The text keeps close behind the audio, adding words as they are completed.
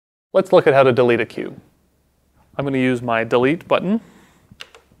Let's look at how to delete a queue. I'm going to use my delete button,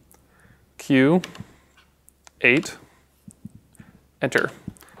 Q8, enter.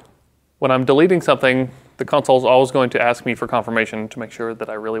 When I'm deleting something, the console is always going to ask me for confirmation to make sure that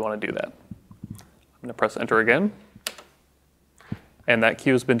I really want to do that. I'm going to press enter again, and that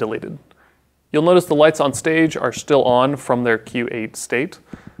queue has been deleted. You'll notice the lights on stage are still on from their Q8 state,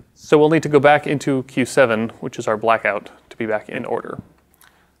 so we'll need to go back into Q7, which is our blackout, to be back in order.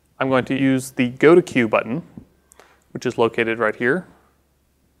 I'm going to use the Go to Queue button, which is located right here.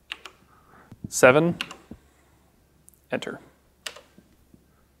 7, enter.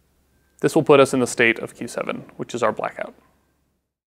 This will put us in the state of Q7, which is our blackout.